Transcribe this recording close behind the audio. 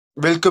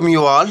Welcome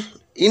you all.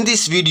 In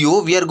this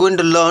video we are going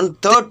to learn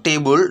third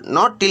table,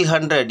 not till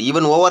 100,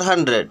 even over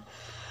 100.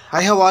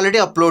 I have already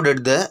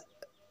uploaded the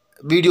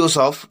videos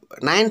of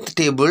ninth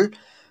table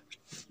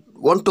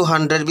 1 to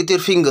 100 with your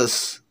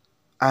fingers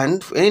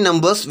and any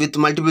numbers with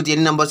multiple with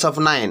any numbers of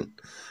 9,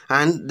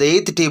 and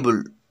the 8th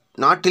table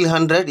not till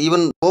 100,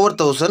 even over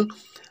 1000,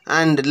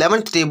 and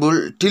 11th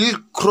table till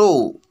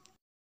crow,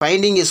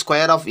 finding a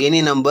square of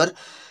any number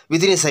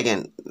within a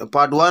second.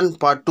 Part 1,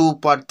 part 2,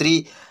 part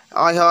 3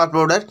 I have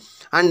uploaded,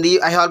 and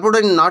I have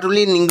uploaded not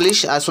only in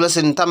English as well as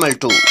in Tamil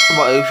too.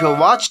 If you have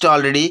watched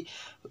already,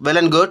 well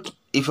and good.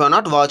 If you have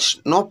not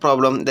watched, no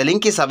problem. The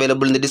link is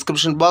available in the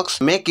description box.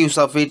 Make use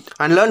of it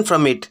and learn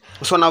from it.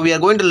 So now we are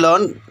going to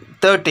learn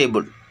third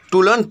table.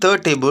 To learn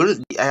third table,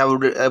 I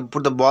have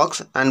put the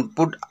box and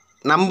put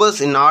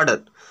numbers in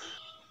order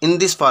in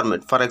this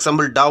format. For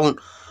example, down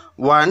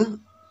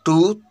 1,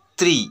 2,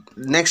 3.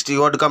 Next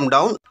you have to come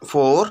down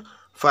 4,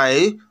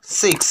 5,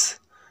 6.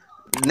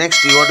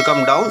 Next you have to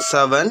come down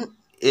 7,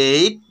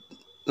 8,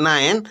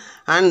 9,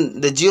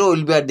 and the 0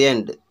 will be at the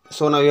end.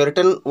 So now we have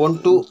written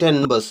 1 to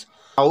 10 numbers.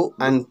 Now,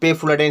 and pay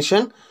full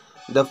attention.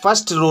 The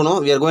first row, no,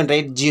 we are going to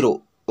write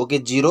 0.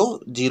 Okay, 0,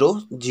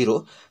 0,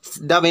 0.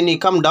 Now when we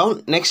come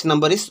down, next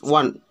number is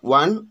 1,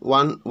 1,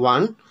 1,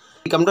 1.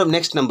 We come down,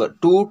 next number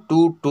 2,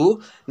 2,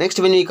 2. Next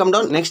when we come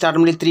down, next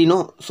automatically 3,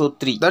 no, so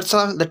 3. That's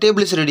all. The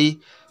table is ready.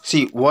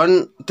 See,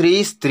 1 3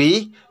 is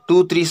 3,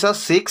 2 3s are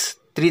 6,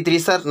 3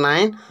 3s are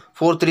 9,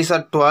 4 3s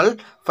are 12,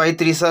 5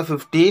 3s are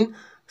 15,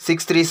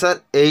 6 3s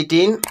are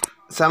 18,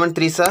 7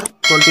 3s are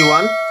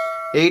 21,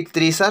 8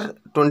 3s are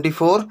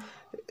 24,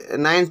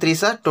 9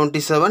 3s are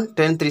 27,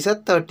 10 3s are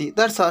 30.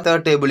 That's all.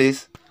 Third table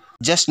is.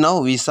 Just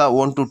now we saw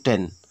 1 to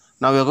 10.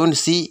 Now we are going to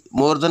see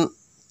more than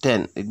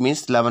 10. It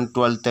means 11,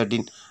 12,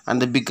 13 and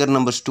the bigger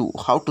numbers too.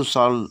 How to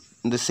solve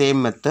the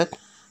same method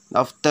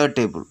of third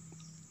table.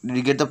 Did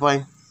you get the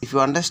point? If you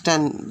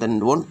understand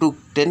then 1 to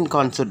 10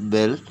 concept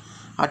well,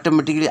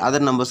 automatically other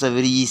numbers are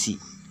very easy.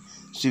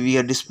 So we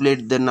have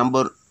displayed the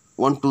number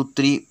 1, 2,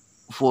 3,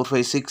 4,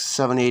 5, 6,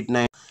 7, 8,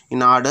 9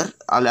 in order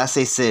as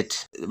I said.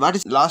 What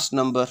is last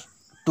number?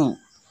 2.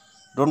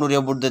 Don't worry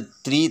about the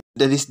 3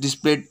 that is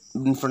displayed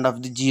in front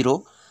of the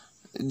 0.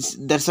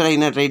 That's why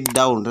I write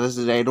down. That's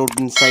why I wrote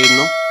inside,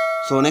 no.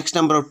 So next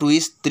number of 2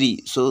 is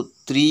 3. So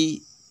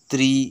 3,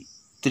 3,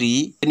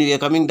 3. When we are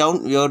coming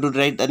down, we have to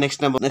write the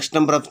next number. Next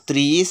number of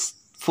 3 is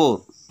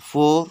 4.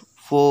 4,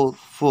 4,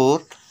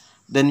 4.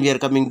 Then we are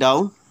coming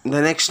down.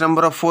 The next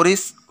number of 4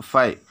 is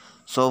 5.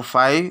 So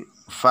 5,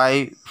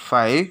 5,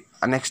 5.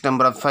 And next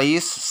number of 5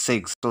 is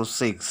 6. So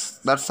 6.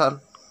 That's all.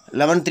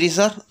 11 3s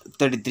are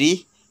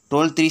 33.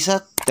 12 3s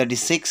are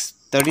 36.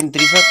 13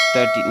 3s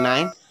are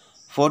 39.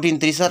 14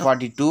 3s are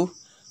 42.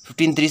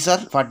 15 3s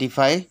are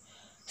 45.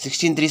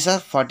 16 3s are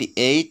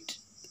 48.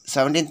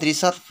 17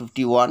 3s are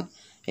 51.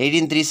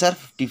 18 3s are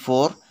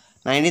 54.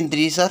 19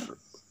 3s are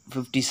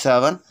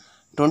 57.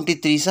 20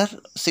 3s are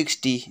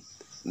 60.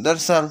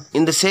 That's all.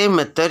 In the same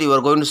method, you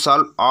are going to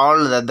solve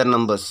all the other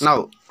numbers.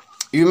 Now,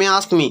 you may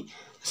ask me,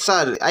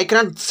 sir, I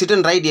cannot sit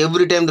and write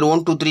every time the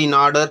 1, 2, 3 in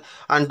order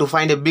and to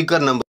find a bigger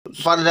number.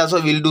 For that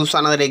also, we will do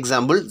another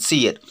example. See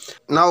here.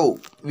 Now,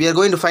 we are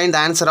going to find the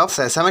answer of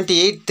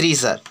 78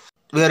 3s are.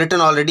 We have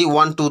written already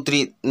 1, 2,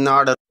 3 in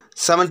order.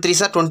 7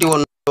 3s are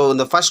 21. So, in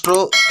the first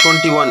row,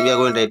 21. We are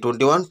going to write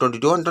 21,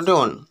 22, and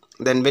 21.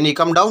 Then when we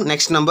come down,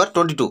 next number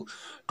 22.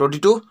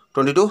 22,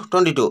 22,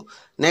 22.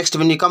 Next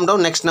when we come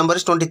down, next number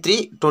is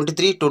 23,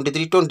 23,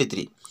 23,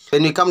 23.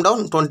 When we come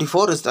down,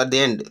 24 is at the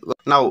end.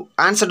 Now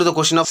answer to the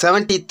question of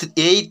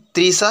 78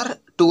 3s are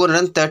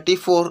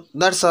 234.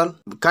 That's all.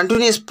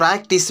 Continuous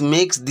practice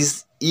makes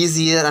this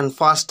easier and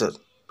faster.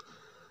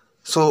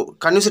 So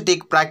continuously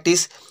take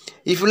practice.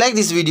 If you like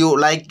this video,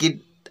 like it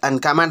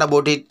and comment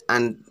about it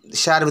and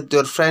share with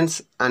your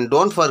friends, and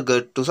don't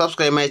forget to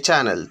subscribe my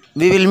channel.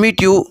 We will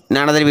meet you in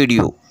another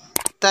video.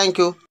 Thank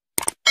you.